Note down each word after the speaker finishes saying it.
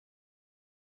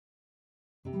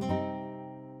Is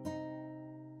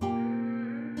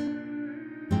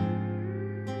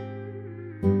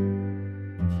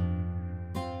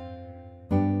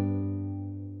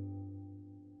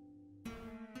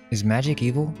magic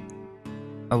evil?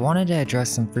 I wanted to address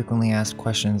some frequently asked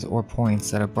questions or points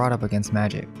that are brought up against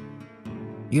magic.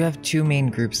 You have two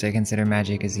main groups that consider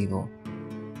magic as evil.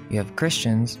 You have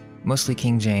Christians, mostly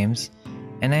King James,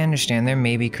 and I understand there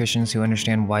may be Christians who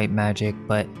understand white magic,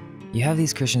 but you have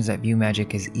these Christians that view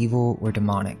magic as evil or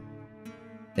demonic.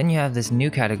 Then you have this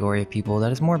new category of people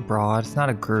that is more broad. It's not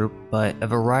a group, but a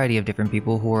variety of different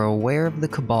people who are aware of the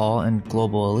cabal and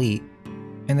global elite,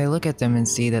 and they look at them and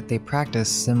see that they practice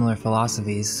similar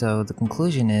philosophies, so the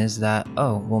conclusion is that,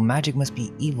 oh, well, magic must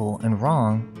be evil and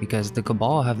wrong because the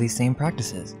cabal have these same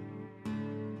practices.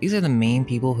 These are the main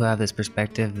people who have this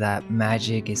perspective that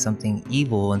magic is something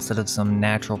evil instead of some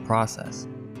natural process.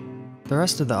 The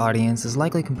rest of the audience is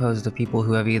likely composed of people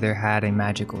who have either had a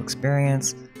magical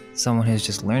experience, someone who's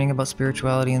just learning about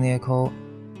spirituality and the occult,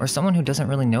 or someone who doesn't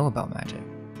really know about magic.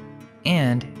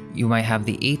 And you might have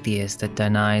the atheist that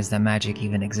denies that magic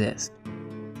even exists.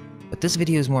 But this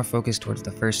video is more focused towards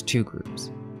the first two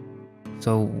groups.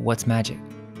 So what's magic?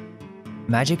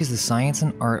 Magic is the science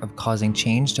and art of causing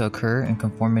change to occur in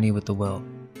conformity with the will.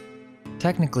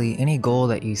 Technically, any goal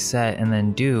that you set and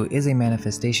then do is a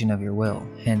manifestation of your will,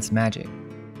 hence magic.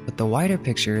 But the wider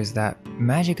picture is that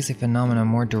magic is a phenomenon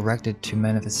more directed to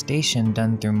manifestation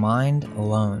done through mind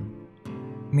alone,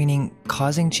 meaning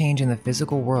causing change in the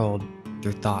physical world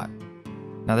through thought.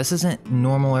 Now, this isn't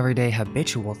normal everyday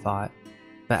habitual thought,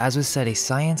 but as was said, a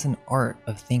science and art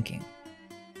of thinking.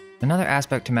 Another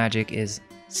aspect to magic is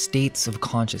states of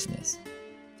consciousness.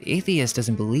 The atheist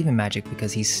doesn't believe in magic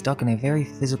because he's stuck in a very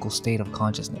physical state of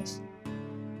consciousness.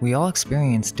 We all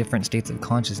experience different states of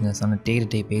consciousness on a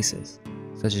day-to-day basis,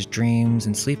 such as dreams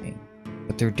and sleeping,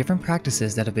 but there are different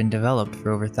practices that have been developed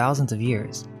for over thousands of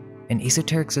years. An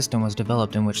esoteric system was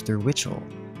developed in which through ritual,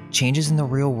 changes in the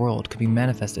real world could be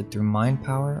manifested through mind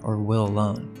power or will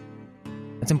alone.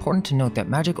 It's important to note that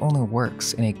magic only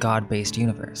works in a God-based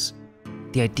universe.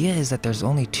 The idea is that there's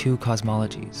only two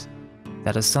cosmologies,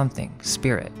 that of something,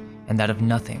 spirit, and that of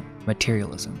nothing,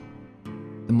 materialism.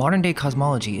 The modern-day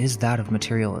cosmology is that of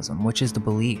materialism, which is the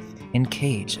belief and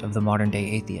cage of the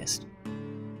modern-day atheist.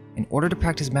 In order to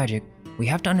practice magic, we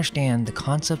have to understand the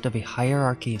concept of a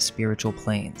hierarchy of spiritual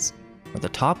planes, with the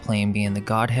top plane being the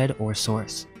Godhead or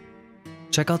Source.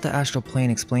 Check out the Astral Plane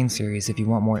Explained series if you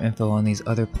want more info on these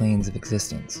other planes of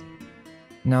existence.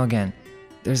 Now again,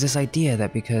 there's this idea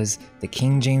that because the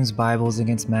King James Bible is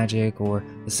against magic, or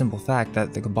the simple fact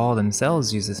that the Cabal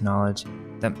themselves use this knowledge,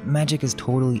 that magic is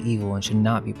totally evil and should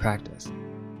not be practiced.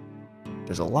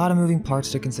 There's a lot of moving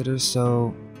parts to consider,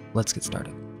 so let's get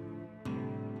started.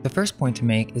 The first point to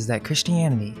make is that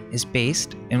Christianity is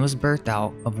based and was birthed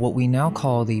out of what we now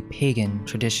call the pagan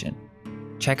tradition.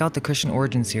 Check out the Christian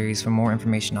Origin series for more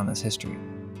information on this history.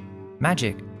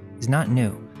 Magic is not new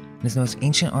and is the most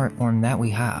ancient art form that we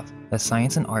have, the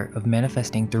science and art of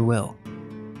manifesting through will.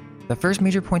 The first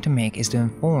major point to make is to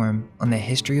inform on the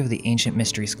history of the ancient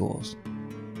mystery schools.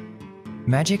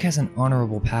 Magic has an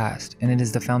honorable past, and it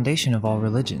is the foundation of all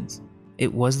religions.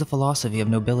 It was the philosophy of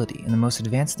nobility, and the most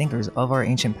advanced thinkers of our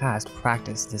ancient past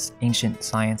practiced this ancient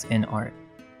science and art.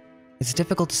 It's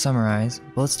difficult to summarize,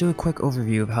 but let's do a quick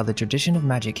overview of how the tradition of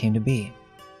magic came to be.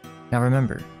 Now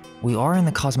remember, we are in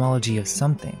the cosmology of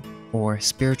something, or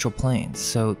spiritual planes,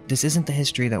 so this isn't the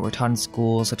history that we're taught in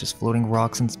school, such as floating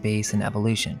rocks in space and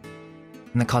evolution.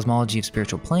 In the cosmology of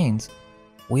spiritual planes,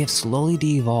 we have slowly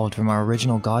de-evolved from our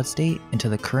original God state into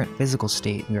the current physical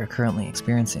state we are currently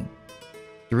experiencing.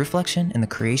 The reflection and the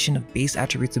creation of base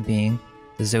attributes of being,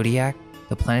 the zodiac,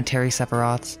 the planetary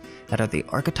sephiroths that are the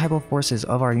archetypal forces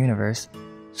of our universe,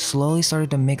 slowly started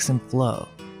to mix and flow.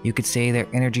 You could say their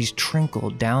energies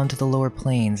trickled down to the lower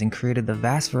planes and created the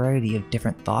vast variety of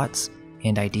different thoughts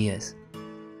and ideas.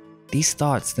 These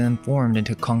thoughts then formed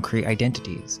into concrete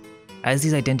identities. As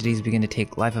these identities begin to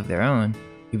take life of their own,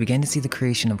 you begin to see the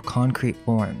creation of concrete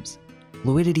forms.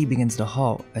 Fluidity begins to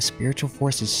halt as spiritual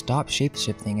forces stop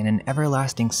shapeshifting in an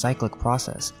everlasting cyclic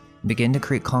process and begin to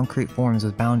create concrete forms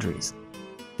with boundaries.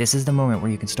 This is the moment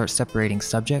where you can start separating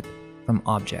subject from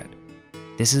object.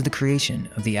 This is the creation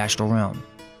of the astral realm.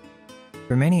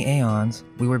 For many aeons,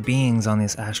 we were beings on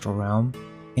this astral realm,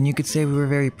 and you could say we were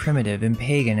very primitive and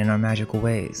pagan in our magical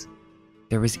ways.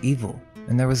 There was evil,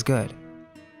 and there was good.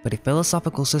 But a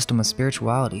philosophical system of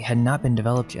spirituality had not been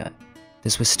developed yet.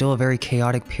 This was still a very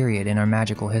chaotic period in our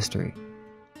magical history.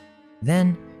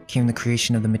 Then came the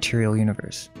creation of the material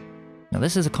universe. Now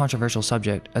this is a controversial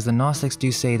subject, as the Gnostics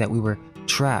do say that we were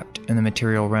trapped in the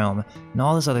material realm, and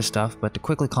all this other stuff, but to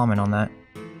quickly comment on that,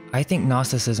 I think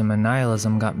Gnosticism and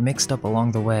nihilism got mixed up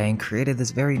along the way and created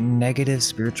this very negative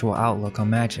spiritual outlook on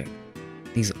magic.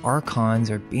 These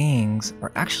archons or beings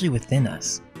are actually within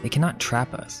us. They cannot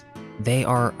trap us. They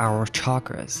are our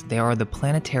chakras. They are the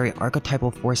planetary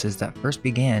archetypal forces that first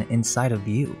began inside of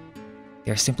you.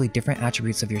 They are simply different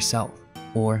attributes of yourself,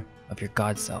 or of your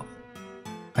God self.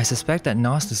 I suspect that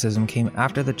Gnosticism came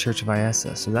after the Church of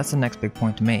Iessa, so that's the next big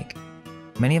point to make.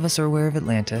 Many of us are aware of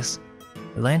Atlantis.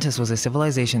 Atlantis was a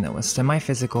civilization that was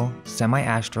semi-physical,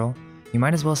 semi-astral. You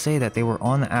might as well say that they were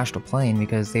on the astral plane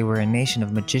because they were a nation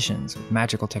of magicians with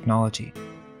magical technology.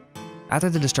 After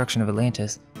the destruction of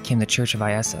Atlantis came the Church of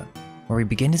Iessa, where we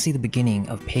begin to see the beginning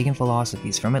of pagan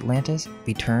philosophies from Atlantis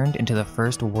be turned into the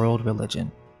first world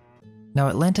religion. Now,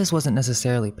 Atlantis wasn't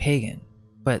necessarily pagan,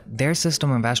 but their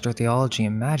system of astrotheology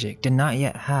and magic did not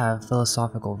yet have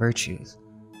philosophical virtues.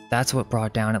 That's what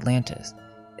brought down Atlantis.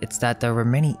 It's that there were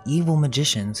many evil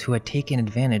magicians who had taken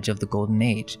advantage of the Golden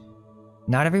Age.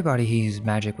 Not everybody who used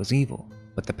magic was evil,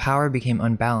 but the power became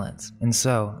unbalanced, and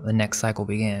so the next cycle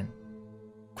began.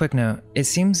 Quick note, it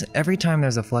seems every time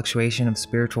there's a fluctuation of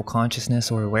spiritual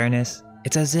consciousness or awareness,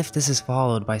 it's as if this is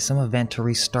followed by some event to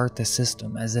restart the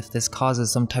system, as if this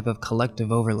causes some type of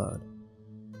collective overload.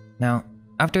 Now,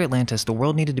 after Atlantis, the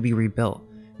world needed to be rebuilt,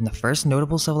 and the first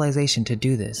notable civilization to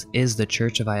do this is the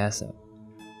Church of Iessa.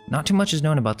 Not too much is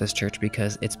known about this church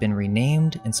because it's been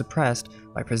renamed and suppressed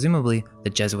by presumably the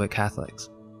Jesuit Catholics.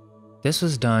 This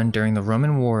was done during the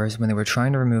Roman Wars when they were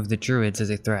trying to remove the Druids as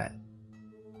a threat.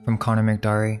 From Connor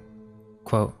McDarry,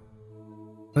 quote,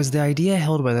 "It was the idea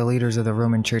held by the leaders of the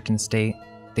Roman Church and state,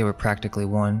 they were practically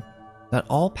one, that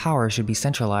all power should be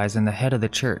centralized in the head of the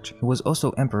church, who was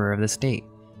also emperor of the state,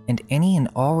 and any and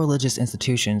all religious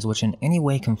institutions which in any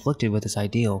way conflicted with this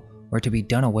ideal were to be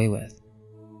done away with.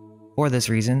 For this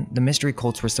reason, the mystery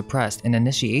cults were suppressed and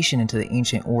initiation into the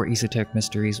ancient or esoteric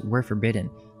mysteries were forbidden,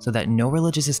 so that no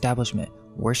religious establishment,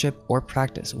 worship, or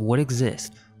practice would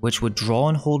exist which would draw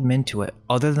and hold men to it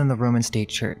other than the Roman state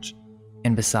church.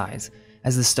 And besides,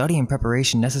 as the study and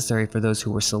preparation necessary for those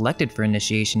who were selected for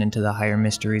initiation into the higher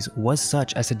mysteries was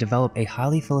such as to develop a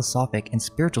highly philosophic and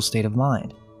spiritual state of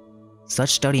mind, such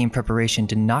study and preparation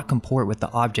did not comport with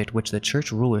the object which the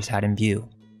church rulers had in view.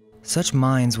 Such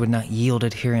minds would not yield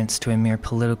adherence to a mere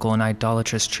political and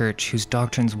idolatrous church whose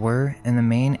doctrines were, in the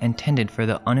main, intended for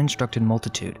the uninstructed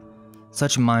multitude.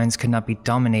 Such minds could not be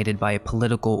dominated by a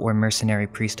political or mercenary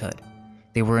priesthood.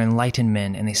 They were enlightened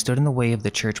men and they stood in the way of the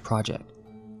church project.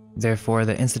 Therefore,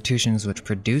 the institutions which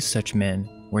produced such men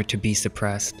were to be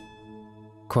suppressed."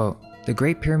 Quote, "The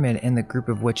Great Pyramid and the group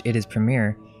of which it is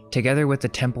premier, together with the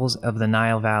temples of the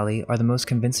Nile Valley, are the most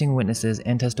convincing witnesses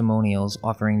and testimonials,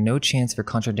 offering no chance for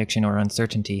contradiction or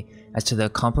uncertainty as to the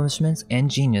accomplishments and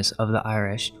genius of the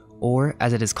Irish, or,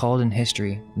 as it is called in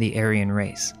history, the Aryan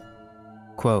race."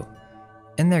 Quote,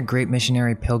 "In their great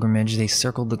missionary pilgrimage, they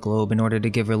circled the globe in order to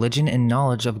give religion and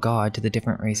knowledge of God to the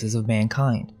different races of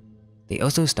mankind. They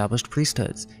also established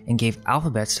priesthoods and gave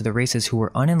alphabets to the races who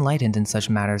were unenlightened in such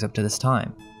matters up to this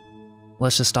time."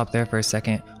 Let's just stop there for a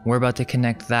second. We're about to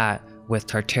connect that with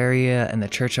Tartaria and the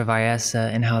Church of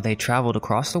Iessa and how they traveled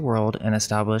across the world and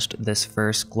established this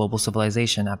first global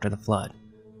civilization after the flood.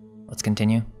 Let's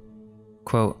continue.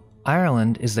 Quote,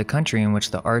 "Ireland is the country in which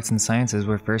the arts and sciences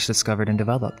were first discovered and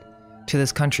developed. To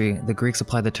this country, the Greeks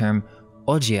applied the term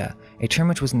Ogia, a term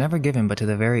which was never given but to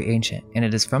the very ancient, and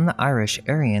it is from the Irish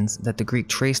Aryans that the Greek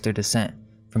traced their descent."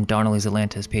 From Donnelly's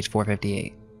Atlantis, page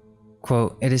 458.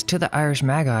 Quote, "It is to the Irish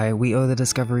Magi we owe the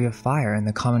discovery of fire and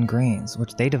the common grains,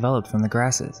 which they developed from the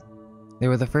grasses. They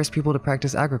were the first people to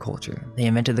practice agriculture. They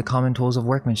invented the common tools of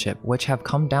workmanship, which have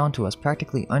come down to us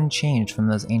practically unchanged from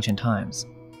those ancient times."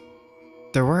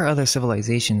 There were other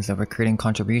civilizations that were creating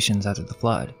contributions after the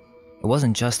flood. It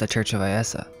wasn't just the Church of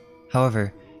Iessa.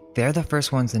 However, they're the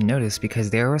first ones to notice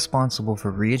because they are responsible for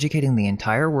re-educating the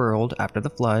entire world after the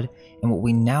flood in what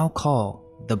we now call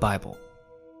the Bible.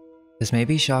 This may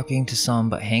be shocking to some,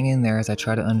 but hang in there as I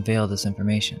try to unveil this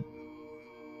information.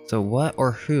 So what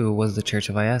or who was the Church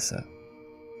of Iessa?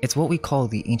 It's what we call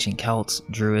the ancient Celts,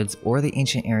 Druids, or the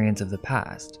ancient Aryans of the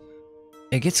past.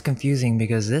 It gets confusing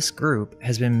because this group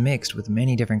has been mixed with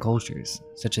many different cultures,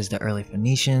 such as the early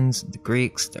Phoenicians, the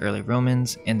Greeks, the early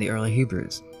Romans, and the early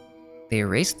Hebrews. They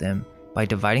erased them by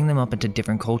dividing them up into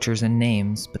different cultures and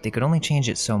names, but they could only change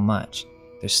it so much.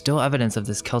 There's still evidence of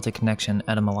this Celtic connection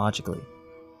etymologically.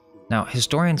 Now,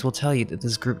 historians will tell you that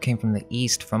this group came from the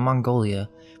east, from Mongolia,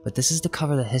 but this is to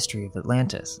cover the history of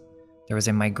Atlantis. There was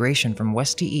a migration from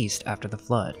west to east after the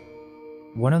flood.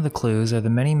 One of the clues are the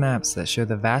many maps that show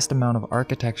the vast amount of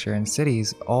architecture and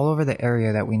cities all over the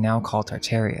area that we now call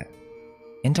Tartaria.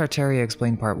 In Tartaria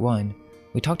Explained Part 1,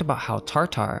 we talked about how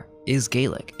Tartar is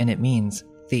Gaelic and it means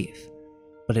thief,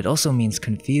 but it also means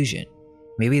confusion.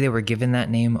 Maybe they were given that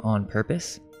name on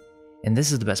purpose? And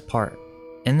this is the best part.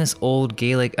 In this old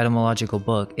Gaelic etymological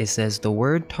book, it says the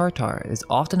word Tartar is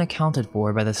often accounted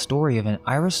for by the story of an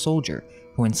Irish soldier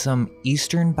who in some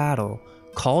eastern battle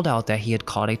called out that he had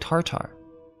caught a Tartar.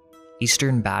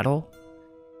 Eastern battle?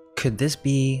 Could this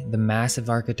be the massive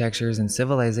architectures and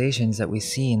civilizations that we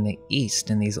see in the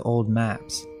east in these old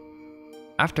maps?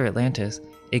 After Atlantis,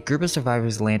 a group of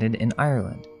survivors landed in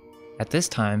Ireland. At this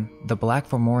time, the Black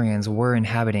Fomorians were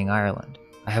inhabiting Ireland.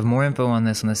 I have more info on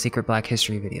this on the Secret Black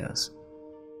History videos.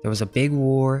 There was a big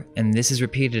war, and this is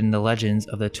repeated in the legends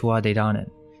of the Tuatha Dé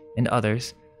Danann and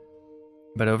others.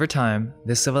 But over time,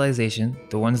 this civilization,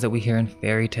 the ones that we hear in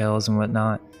fairy tales and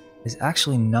whatnot, is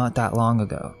actually not that long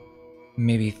ago.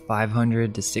 Maybe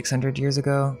 500 to 600 years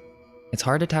ago? It's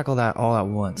hard to tackle that all at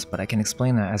once, but I can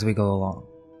explain that as we go along.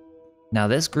 Now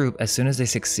this group, as soon as they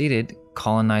succeeded,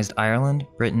 colonized Ireland,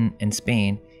 Britain, and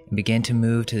Spain, and began to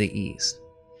move to the east.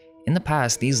 In the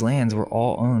past, these lands were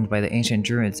all owned by the ancient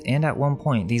Druids, and at one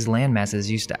point, these land masses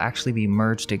used to actually be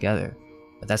merged together,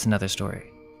 but that's another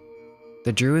story.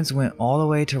 The Druids went all the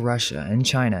way to Russia and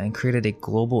China and created a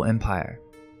global empire.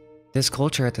 This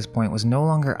culture at this point was no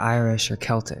longer Irish or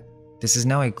Celtic. This is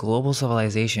now a global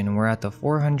civilization, and we're at the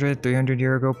 400, 300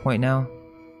 year ago point now.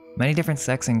 Many different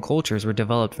sects and cultures were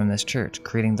developed from this church,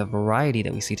 creating the variety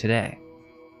that we see today.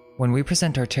 When we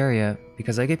present Tartaria,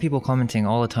 because I get people commenting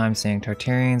all the time saying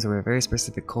Tartarians are a very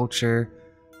specific culture,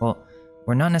 well,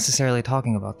 we're not necessarily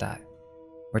talking about that.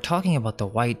 We're talking about the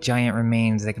white giant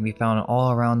remains that can be found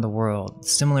all around the world,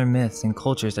 similar myths and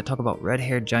cultures that talk about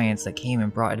red-haired giants that came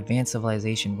and brought advanced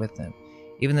civilization with them.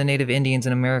 Even the native Indians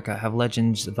in America have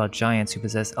legends about giants who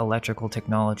possess electrical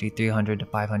technology 300 to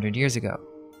 500 years ago.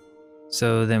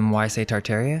 So then why say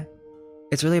Tartaria?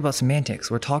 It's really about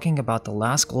semantics. We're talking about the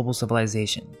last global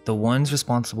civilization, the ones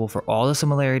responsible for all the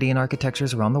similarity in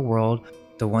architectures around the world,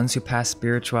 the ones who passed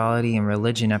spirituality and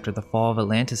religion after the fall of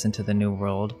Atlantis into the New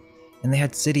World, and they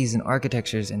had cities and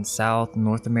architectures in South,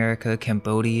 North America,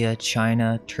 Cambodia,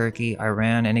 China, Turkey,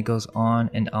 Iran, and it goes on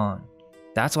and on.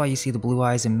 That's why you see the blue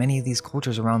eyes in many of these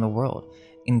cultures around the world,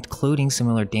 including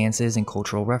similar dances and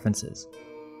cultural references.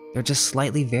 They're just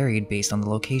slightly varied based on the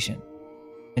location.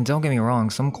 And don't get me wrong,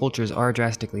 some cultures are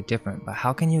drastically different, but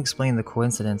how can you explain the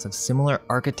coincidence of similar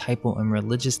archetypal and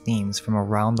religious themes from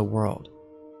around the world?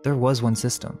 There was one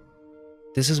system.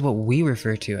 This is what we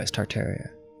refer to as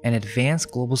Tartaria, an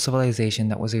advanced global civilization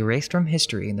that was erased from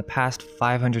history in the past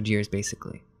 500 years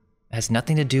basically. It has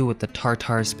nothing to do with the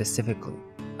Tartars specifically.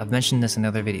 I've mentioned this in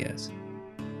other videos.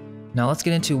 Now let's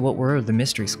get into what were the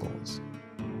mystery schools.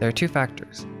 There are two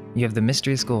factors. You have the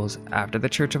mystery schools after the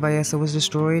Church of Ayesa was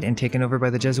destroyed and taken over by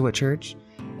the Jesuit Church,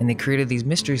 and they created these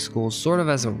mystery schools sort of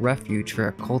as a refuge for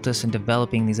occultists in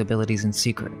developing these abilities in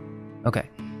secret. Okay,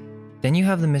 then you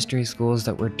have the mystery schools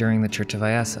that were during the Church of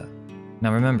Ayesa.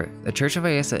 Now remember, the Church of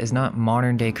Ayesa is not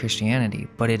modern day Christianity,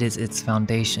 but it is its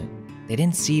foundation. They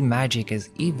didn't see magic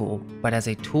as evil, but as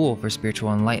a tool for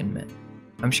spiritual enlightenment.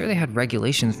 I'm sure they had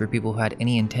regulations for people who had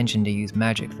any intention to use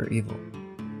magic for evil.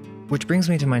 Which brings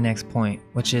me to my next point,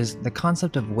 which is the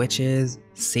concept of witches,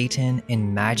 Satan,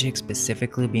 and magic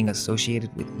specifically being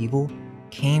associated with evil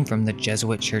came from the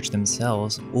Jesuit Church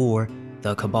themselves, or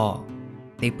the Cabal.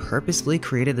 They purposely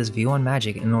created this view on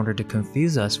magic in order to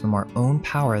confuse us from our own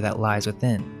power that lies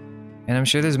within. And I'm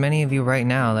sure there's many of you right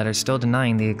now that are still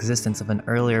denying the existence of an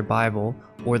earlier Bible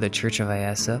or the Church of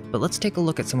Ayesa, but let's take a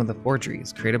look at some of the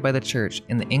forgeries created by the church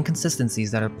and the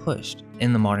inconsistencies that are pushed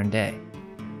in the modern day.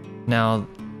 Now,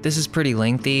 this is pretty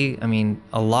lengthy,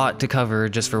 a lot to cover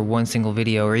just for one single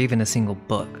video or even a single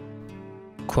book.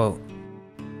 Quote,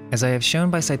 "As I have shown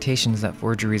by citations that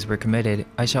forgeries were committed,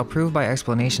 I shall prove by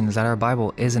explanations that our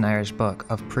Bible is an Irish book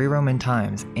of pre-Roman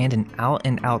times and an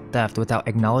out-and-out theft without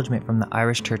acknowledgement from the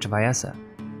Irish Church of Ayesa.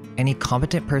 Any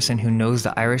competent person who knows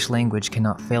the Irish language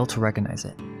cannot fail to recognize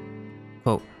it."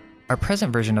 Quote, "Our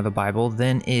present version of the Bible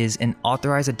then is an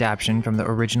authorized adaptation from the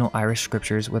original Irish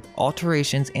scriptures with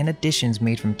alterations and additions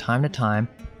made from time to time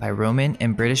by Roman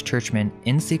and British churchmen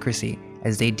in secrecy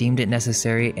as they deemed it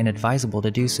necessary and advisable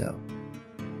to do so."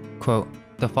 Quote,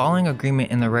 "The following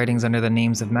agreement in the writings under the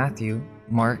names of Matthew,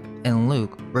 Mark, and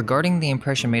Luke regarding the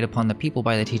impression made upon the people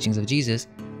by the teachings of Jesus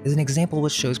is an example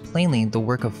which shows plainly the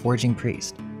work of forging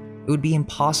priests. It would be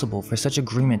impossible for such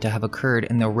agreement to have occurred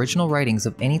in the original writings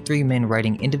of any three men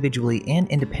writing individually and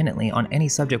independently on any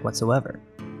subject whatsoever.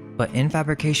 But in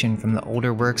fabrication from the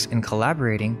older works and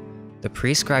collaborating, The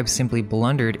priest-scribe simply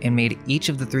blundered and made each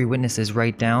of the three witnesses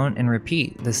write down and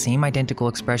repeat the same identical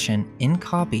expression in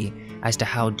copy as to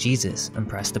how Jesus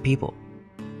impressed the people.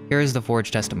 Here is the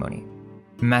forged testimony.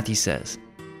 Matthew says,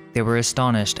 "They were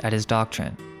astonished at his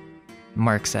doctrine."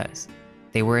 Mark says,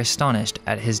 "They were astonished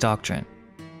at his doctrine."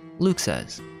 Luke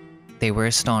says, "They were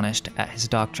astonished at his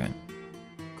doctrine."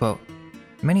 Quote,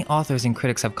 "Many authors and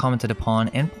critics have commented upon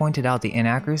and pointed out the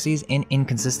inaccuracies and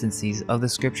inconsistencies of the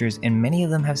scriptures, and many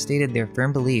of them have stated their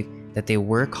firm belief that they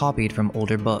were copied from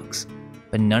older books.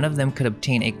 But none of them could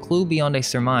obtain a clue beyond a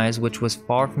surmise which was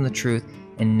far from the truth,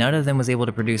 and none of them was able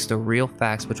to produce the real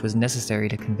facts which was necessary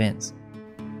to convince."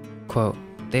 Quote,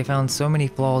 "They found so many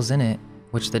flaws in it,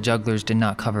 which the jugglers did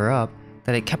not cover up,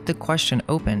 that it kept the question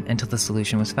open until the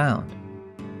solution was found.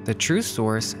 The true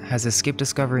source has escaped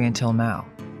discovery until now.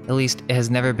 At least, it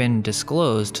has never been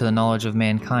disclosed to the knowledge of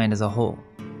mankind as a whole.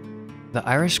 The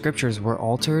Irish scriptures were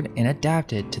altered and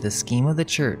adapted to the scheme of the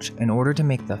church in order to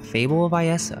make the fable of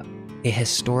Iessa a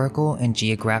historical and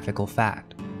geographical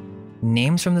fact.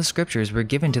 Names from the scriptures were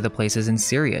given to the places in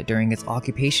Syria during its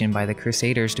occupation by the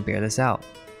Crusaders to bear this out.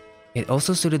 It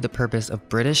also suited the purpose of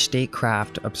British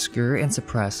statecraft to obscure and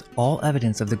suppress all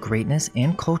evidence of the greatness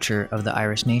and culture of the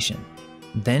Irish nation,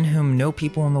 than whom no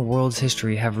people in the world's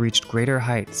history have reached greater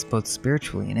heights both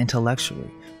spiritually and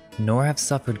intellectually, nor have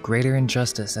suffered greater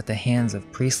injustice at the hands of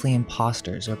priestly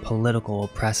impostors or political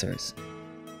oppressors."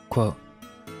 Quote,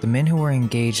 "The men who were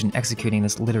engaged in executing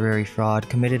this literary fraud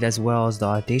committed as well as the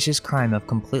audacious crime of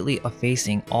completely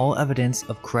effacing all evidence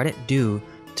of credit due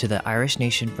to the Irish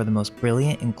nation for the most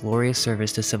brilliant and glorious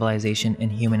service to civilization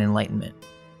and human enlightenment.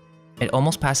 It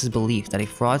almost passes belief that a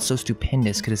fraud so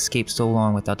stupendous could escape so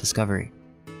long without discovery.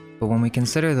 But when we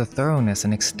consider the thoroughness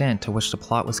and extent to which the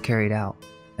plot was carried out,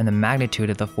 and the magnitude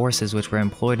of the forces which were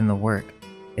employed in the work,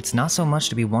 it's not so much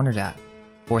to be wondered at.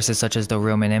 Forces such as the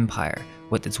Roman Empire,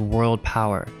 with its world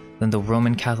power, then the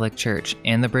Roman Catholic Church,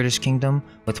 and the British Kingdom,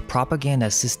 with propaganda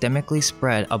systemically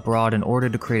spread abroad in order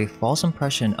to create a false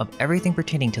impression of everything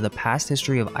pertaining to the past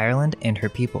history of Ireland and her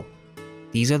people.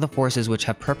 These are the forces which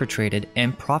have perpetrated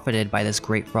and profited by this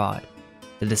great fraud.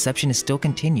 The deception is still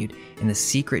continued, and the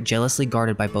secret jealously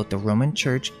guarded by both the Roman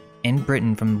Church and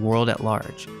Britain from the world at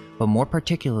large, but more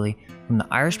particularly from the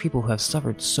Irish people who have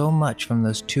suffered so much from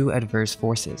those two adverse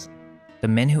forces. The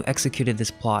men who executed this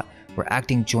plot were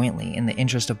acting jointly in the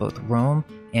interest of both Rome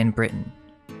and Britain.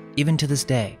 Even to this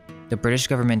day, the British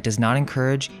government does not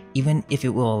encourage, even if it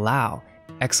will allow,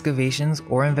 excavations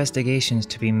or investigations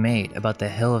to be made about the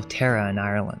Hill of Tara in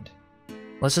Ireland."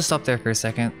 Let's just stop there for a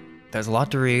second. There's a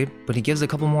lot to read, but he gives a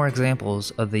couple more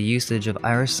examples of the usage of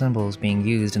Irish symbols being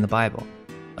used in the Bible.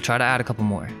 I'll try to add a couple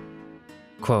more.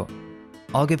 Quote,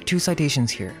 "I'll give 2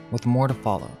 citations here, with more to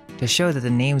follow, to show that the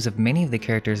names of many of the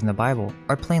characters in the Bible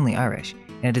are plainly Irish,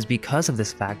 and it is because of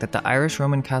this fact that the Irish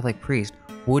Roman Catholic priest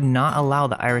would not allow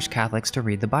the Irish Catholics to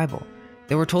read the Bible.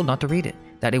 They were told not to read it,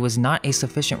 that it was not a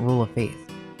sufficient rule of faith.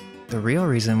 The real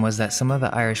reason was that some of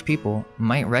the Irish people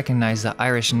might recognize the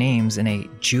Irish names in a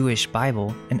Jewish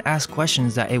Bible and ask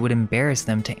questions that it would embarrass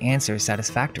them to answer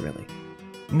satisfactorily.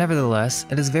 Nevertheless,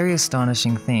 it is a very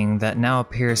astonishing thing that now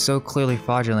appears so clearly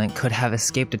fraudulent could have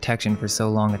escaped detection for so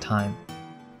long a time.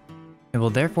 It will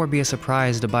therefore be a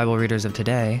surprise to Bible readers of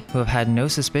today, who have had no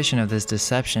suspicion of this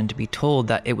deception, to be told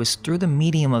that it was through the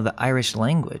medium of the Irish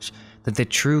language that the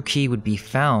true key would be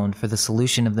found for the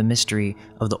solution of the mystery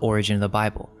of the origin of the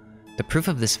Bible. The proof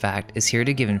of this fact is here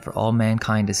given for all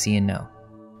mankind to see and know."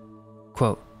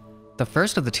 Quote, "The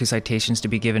first of the 2 citations to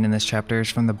be given in this chapter is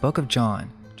from the book of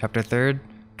John, chapter 3,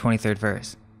 23rd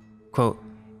verse. Quote,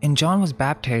 "And John was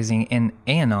baptizing in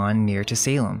Aenon near to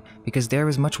Salem, because there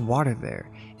was much water there,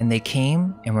 and they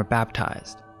came and were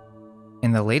baptized."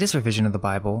 In the latest revision of the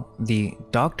Bible, the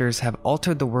doctors have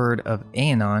altered the word of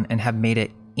Aenon and have made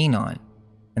it Enon.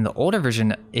 In the older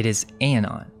version, it is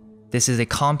Aenon. This is a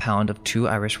compound of 2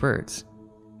 Irish words.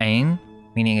 Ain,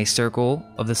 meaning a circle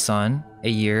of the sun, a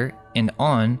year, and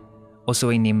On, also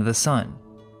a name of the sun.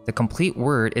 The complete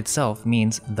word itself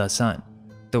means the sun.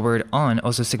 The word On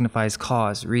also signifies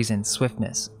cause, reason,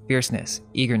 swiftness, fierceness,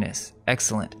 eagerness,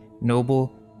 excellent,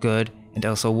 noble, good, and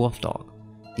also wolf dog.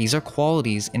 These are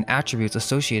qualities and attributes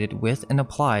associated with and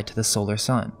applied to the solar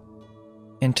sun.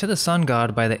 And to the sun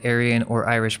god by the Aryan or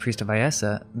Irish priest of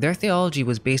Iessa, their theology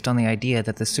was based on the idea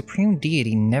that the supreme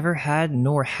deity never had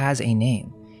nor has a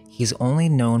name. He is only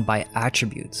known by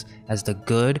attributes as the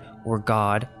good or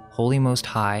God, holy most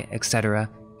high, etc.,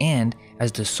 and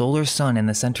as the solar sun in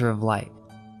the center of light.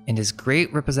 And his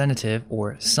great representative,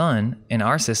 or sun, in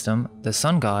our system, the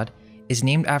sun god, is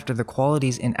named after the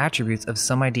qualities and attributes of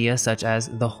some idea such as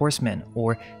the horseman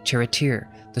or charioteer,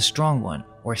 the strong one,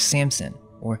 or Samson,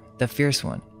 or the fierce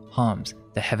one, Hams,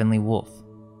 the heavenly wolf,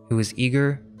 who was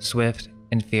eager, swift,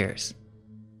 and fierce.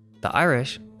 The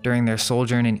Irish, during their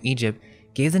sojourn in Egypt,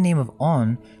 gave the name of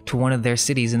On to one of their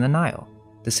cities in the Nile.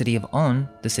 The city of On,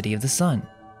 the city of the sun,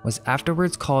 was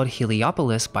afterwards called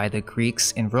Heliopolis by the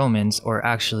Greeks and Romans, or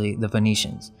actually the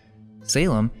Phoenicians.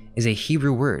 Salem is a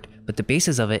Hebrew word, but the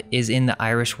basis of it is in the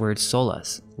Irish word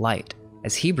solas, light,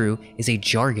 as Hebrew is a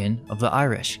jargon of the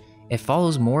Irish. It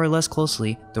follows more or less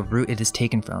closely the root it is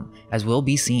taken from, as will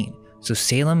be seen, so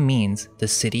Salem means the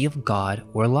city of God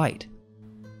or light.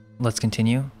 Let's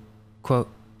continue. Quote,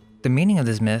 "The meaning of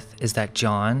this myth is that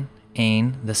John,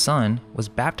 Ain, the sun, was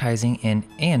baptizing in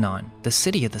Aenon, the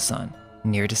city of the sun,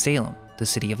 near to Salem, the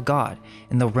city of God,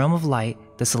 in the realm of light,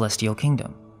 the celestial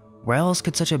kingdom. Where else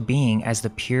could such a being as the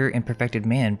pure and perfected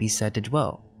man be said to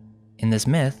dwell? In this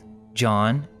myth,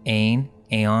 John, Ain,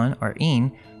 Aeon, or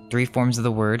Ein, three forms of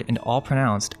the word and all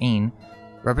pronounced Ein,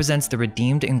 represents the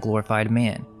redeemed and glorified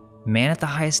man at the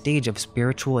highest stage of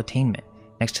spiritual attainment,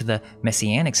 next to the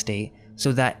messianic state,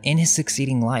 so that in his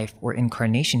succeeding life or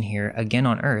incarnation here again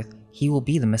on earth, he will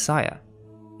be the Messiah.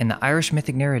 In the Irish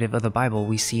mythic narrative of the Bible,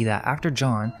 we see that after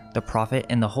John, the prophet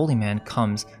and the holy man,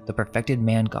 comes the perfected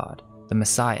man God, the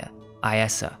Messiah,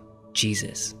 Iesa,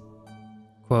 Jesus."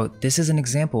 Quote, "This is an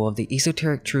example of the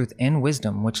esoteric truth and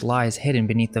wisdom which lies hidden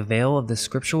beneath the veil of the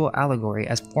scriptural allegory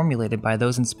as formulated by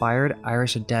those inspired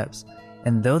Irish adepts,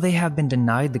 and though they have been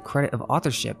denied the credit of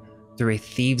authorship through a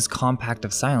thieves' compact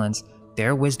of silence,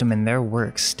 their wisdom and their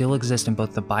works still exist in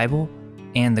both the Bible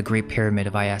and the Great Pyramid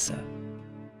of Iesa."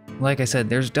 Like I said,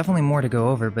 there's definitely more to go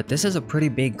over, but this is a pretty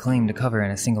big claim to cover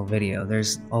in a single video.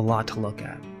 There's a lot to look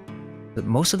at. But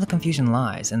most of the confusion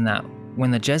lies in that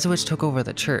when the Jesuits took over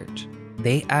the church,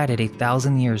 they added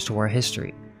 1,000 years to our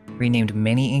history, renamed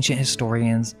many ancient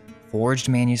historians, forged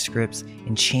manuscripts,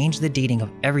 and changed the dating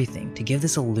of everything to give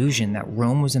this illusion that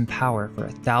Rome was in power for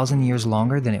 1,000 years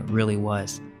longer than it really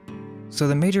was. So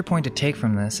the major point to take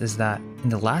from this is that in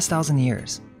the last 1,000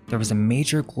 years, there was a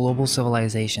major global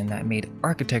civilization that made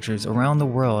architectures around the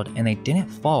world, and they didn't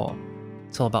fall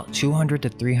until about 200 to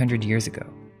 300 years ago,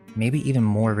 maybe even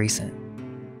more recent.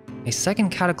 A second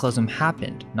cataclysm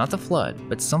happened, not the flood,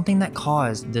 but something that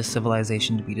caused this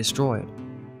civilization to be destroyed.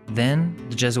 Then,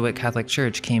 the Jesuit Catholic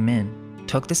Church came in,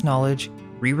 took this knowledge,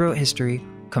 rewrote history,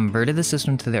 converted the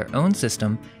system to their own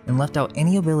system, and left out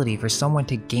any ability for someone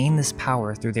to gain this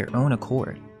power through their own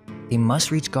accord. They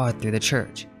must reach God through the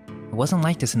church. It wasn't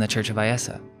like this in the Church of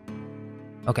Iesa.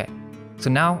 Okay, so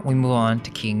now we move on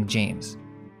to King James.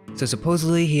 So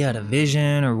supposedly he had a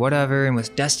vision or whatever and was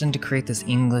destined to create this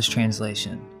English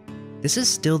translation. This is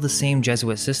still the same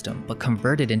Jesuit system, but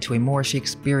converted into a more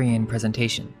Shakespearean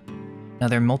presentation. Now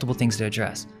there are multiple things to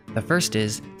address. The first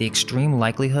is the extreme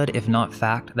likelihood, if not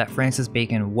fact, that Francis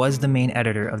Bacon was the main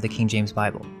editor of the King James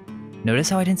Bible. Notice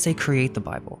how I didn't say create the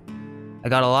Bible. I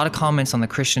got a lot of comments on the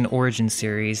Christian Origins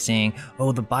series saying,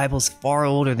 oh, the Bible's far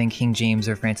older than King James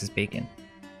or Francis Bacon.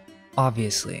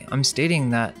 Obviously, I'm stating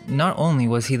that not only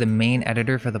was he the main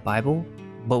editor for the Bible,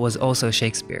 but was also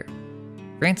Shakespeare.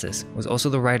 Francis was also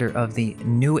the writer of the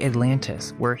New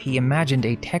Atlantis, where he imagined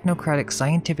a technocratic,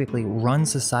 scientifically run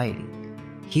society.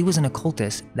 He was an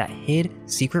occultist that hid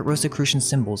secret Rosicrucian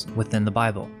symbols within the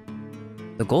Bible.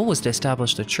 The goal was to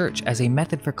establish the church as a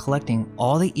method for collecting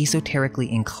all the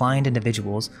esoterically inclined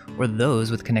individuals, or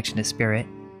those with connection to spirit,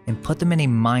 and put them in a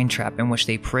mind trap in which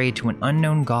they prayed to an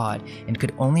unknown god and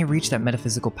could only reach that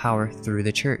metaphysical power through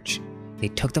the church. They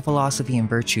took the philosophy and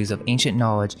virtues of ancient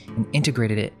knowledge and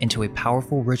integrated it into a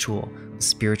powerful ritual of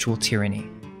spiritual tyranny.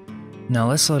 Now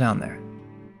let's slow down there.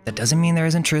 That doesn't mean there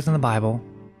isn't truth in the Bible,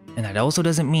 and that also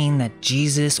doesn't mean that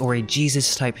Jesus or a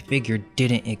Jesus-type figure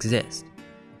didn't exist,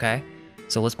 okay?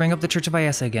 So let's bring up the Church of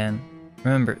Iesa again.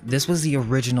 Remember, this was the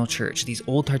original church. These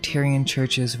old Tartarian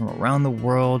churches from around the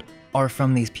world are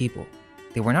from these people.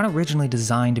 They were not originally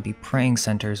designed to be praying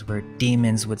centers where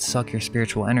demons would suck your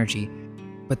spiritual energy,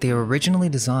 but they were originally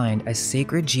designed as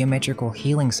sacred geometrical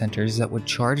healing centers that would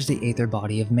charge the aether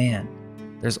body of man.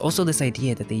 There's also this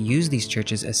idea that they used these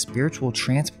churches as spiritual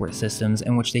transport systems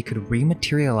in which they could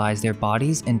rematerialize their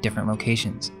bodies in different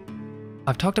locations.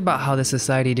 I've talked about how this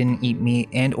society didn't eat meat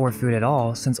and or food at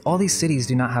all, since all these cities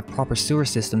do not have proper sewer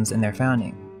systems in their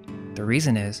founding. The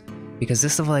reason is because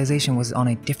this civilization was on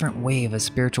a different wave of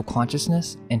spiritual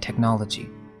consciousness and technology.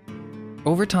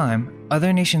 Over time,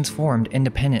 other nations formed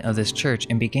independent of this church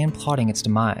and began plotting its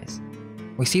demise.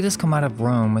 We see this come out of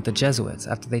Rome with the Jesuits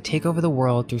after they take over the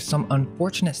world through some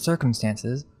unfortunate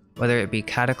circumstances, whether it be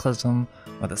cataclysm,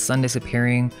 or the sun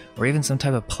disappearing, or even some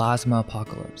type of plasma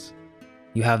apocalypse.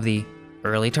 You have the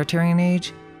early Tartarian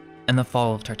Age and the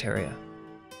fall of Tartaria.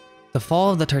 The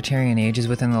fall of the Tartarian Age is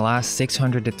within the last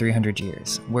 600 to 300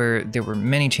 years, where there were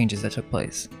many changes that took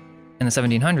place. In the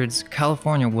 1700s,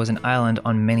 California was an island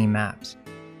on many maps.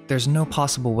 There's no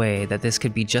possible way that this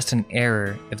could be just an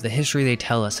error if the history they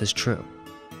tell us is true.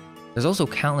 There's also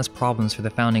countless problems for the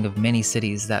founding of many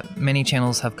cities that many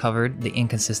channels have covered the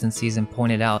inconsistencies and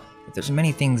pointed out that there's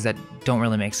many things that don't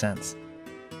really make sense.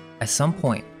 At some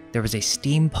point, there was a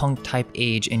steampunk type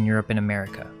age in Europe and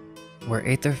America, where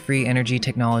aether-free energy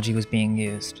technology was being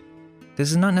used. This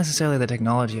is not necessarily the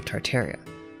technology of Tartaria,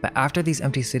 but after these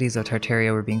empty cities of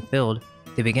Tartaria were being filled,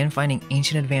 they began finding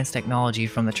ancient advanced technology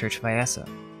from the Church of Iessa.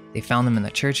 They found them in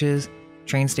the churches,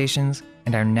 train stations,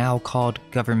 and are now called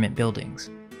government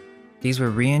buildings. These were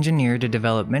re-engineered to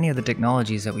develop many of the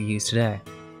technologies that we use today.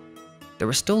 There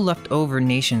were still leftover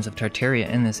nations of Tartaria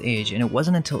in this age, and it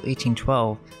wasn't until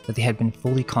 1812 that they had been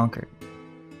fully conquered.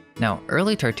 Now,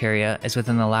 early Tartaria is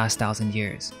within the last 1,000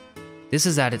 years. This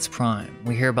is at its prime.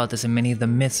 We hear about this in many of the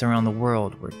myths around the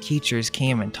world, where teachers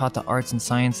came and taught the arts and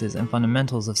sciences and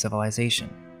fundamentals of civilization.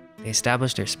 They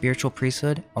established their spiritual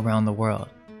priesthood around the world.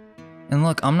 And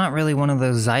look, I'm not really one of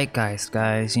those zeitgeist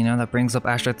guys, that brings up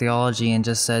astrotheology and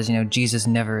just says, Jesus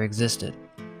never existed.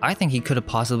 I think he could have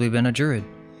possibly been a druid.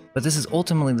 But this is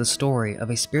ultimately the story of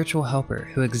a spiritual helper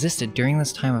who existed during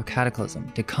this time of cataclysm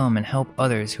to come and help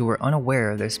others who were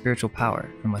unaware of their spiritual power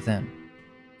from within.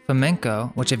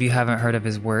 Fomenko, which if you haven't heard of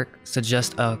his work,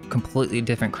 suggests a completely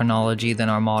different chronology than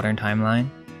our modern timeline.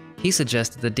 He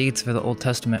suggests that the dates for the Old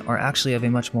Testament are actually of a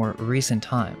much more recent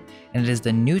time, and it is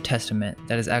the New Testament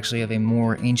that is actually of a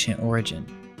more ancient origin.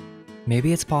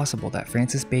 Maybe it's possible that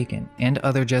Francis Bacon and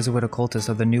other Jesuit occultists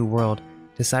of the New World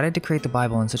decided to create the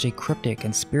Bible in such a cryptic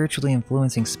and spiritually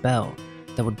influencing spell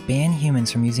that would ban humans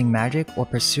from using magic or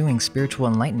pursuing spiritual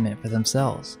enlightenment for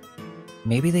themselves.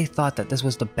 Maybe they thought that this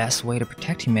was the best way to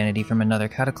protect humanity from another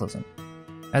cataclysm.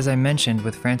 As I mentioned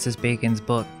with Francis Bacon's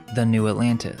book, The New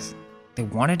Atlantis, they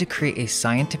wanted to create a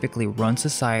scientifically run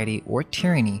society or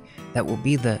tyranny that will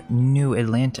be the New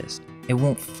Atlantis. It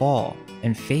won't fall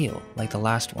and fail like the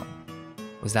last one.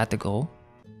 Was that the goal?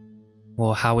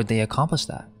 Well, how would they accomplish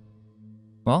that?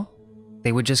 Well,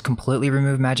 they would just completely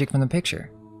remove magic from the picture.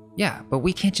 Yeah, but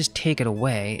we can't just take it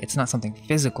away. It's not something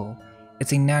physical.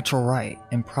 It's a natural right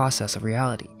and process of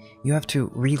reality. You have to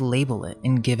relabel it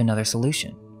and give another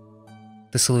solution.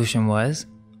 The solution was,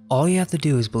 all you have to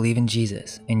do is believe in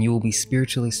Jesus and you will be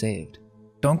spiritually saved.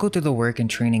 Don't go through the work and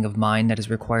training of mind that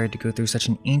is required to go through such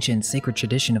an ancient sacred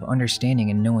tradition of understanding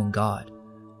and knowing God.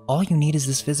 All you need is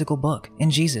this physical book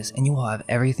and Jesus, and you will have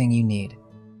everything you need.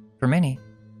 For many,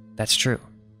 that's true.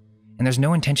 And there's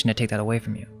no intention to take that away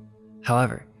from you.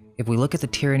 However, if we look at the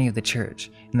tyranny of the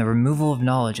church and the removal of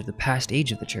knowledge of the past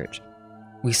age of the church,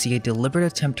 we see a deliberate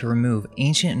attempt to remove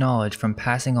ancient knowledge from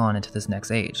passing on into this next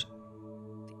age.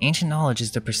 The ancient knowledge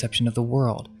is the perception of the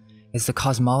world, it's the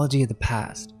cosmology of the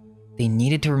past. They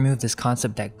needed to remove this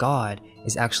concept that God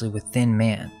is actually within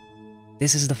man.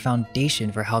 This is the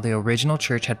foundation for how the original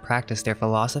church had practiced their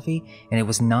philosophy, and it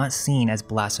was not seen as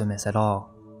blasphemous at all.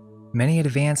 Many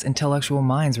advanced intellectual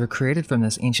minds were created from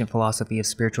this ancient philosophy of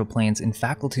spiritual planes, and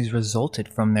faculties resulted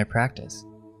from their practice.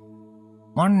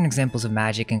 Modern examples of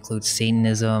magic include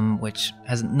Satanism, which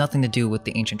has nothing to do with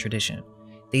the ancient tradition.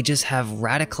 They just have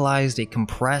radicalized a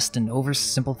compressed and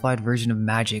oversimplified version of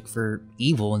magic for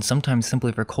evil and sometimes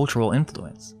simply for cultural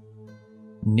influence.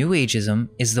 New Ageism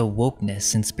is the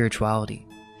wokeness in spirituality.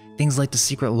 Things like the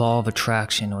secret law of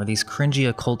attraction or these cringy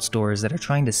occult stores that are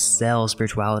trying to sell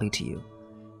spirituality to you.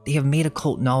 They have made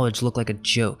occult knowledge look like a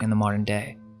joke in the modern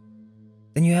day.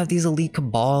 Then you have these elite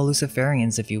cabal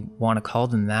Luciferians, if you want to call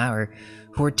them that, or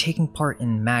who are taking part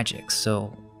in magic.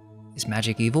 So, is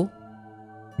magic evil?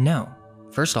 No.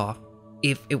 First off,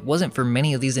 if it wasn't for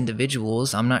many of these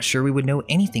individuals, I'm not sure we would know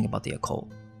anything about the occult.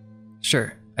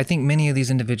 Sure, I think many of these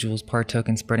individuals partook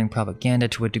in spreading propaganda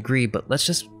to a degree, but let's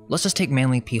just take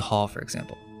Manly P. Hall, for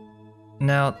example.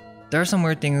 Now, there are some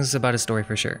weird things about his story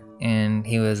for sure, and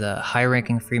he was a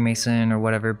high-ranking Freemason or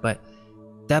whatever, but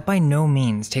that by no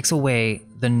means takes away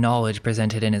the knowledge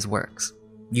presented in his works.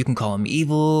 You can call him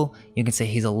evil, you can say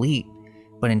he's elite,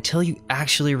 but until you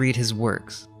actually read his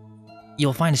works,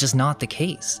 you'll find it's just not the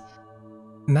case.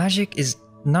 Magic is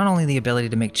not only the ability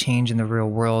to make change in the real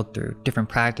world through different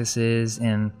practices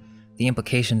and the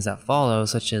implications that follow,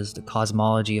 such as the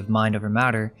cosmology of mind over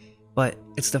matter, but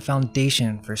it's the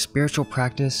foundation for spiritual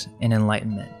practice and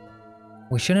enlightenment.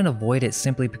 We shouldn't avoid it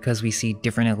simply because we see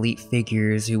different elite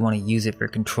figures who want to use it for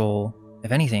control.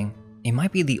 If anything, it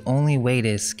might be the only way to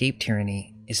escape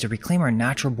tyranny is to reclaim our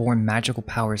natural-born magical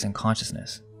powers and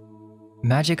consciousness.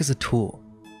 Magic is a tool.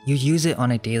 You use it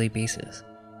on a daily basis.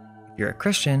 If you're a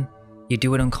Christian, You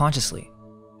do it unconsciously.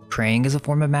 Praying is a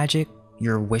form of magic.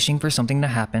 You're wishing for something to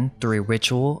happen through a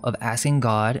ritual of asking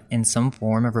God in some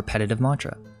form of repetitive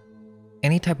mantra.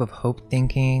 Any type of hope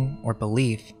thinking or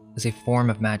belief is a form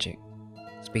of magic.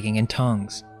 Speaking in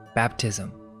tongues,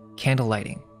 baptism, candle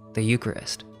lighting, the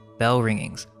Eucharist, bell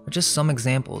ringings are just some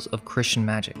examples of Christian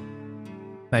magic.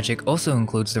 Magic also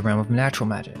includes the realm of natural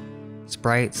magic.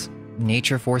 Sprites,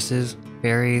 nature forces,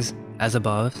 fairies, as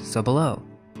above, so below.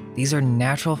 These are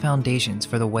natural foundations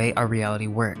for the way our reality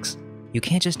works. You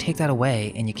can't just take that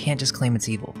away, and you can't just claim it's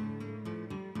evil.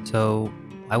 So,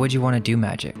 why would you want to do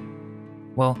magic?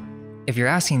 Well, if you're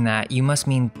asking that, you must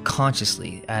mean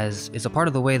consciously, as it's a part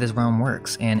of the way this realm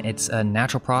works, and it's a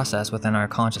natural process within our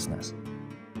consciousness.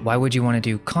 Why would you want to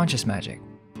do conscious magic?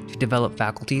 To develop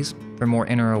faculties for more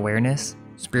inner awareness,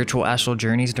 spiritual astral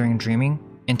journeys during dreaming,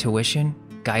 intuition,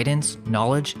 guidance,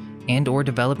 knowledge, and/or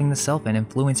developing the self and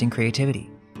influencing creativity.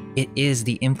 It is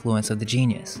the influence of the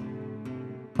genius.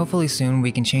 Hopefully soon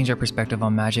we can change our perspective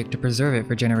on magic to preserve it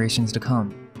for generations to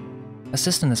come.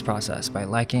 Assist in this process by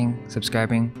liking,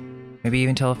 subscribing, maybe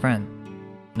even tell a friend.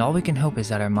 And all we can hope is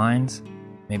that our minds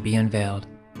may be unveiled.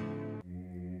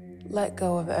 Let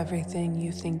go of everything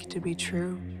you think to be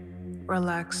true.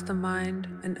 Relax the mind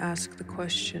and ask the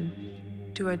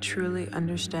question, do I truly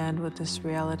understand what this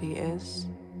reality is?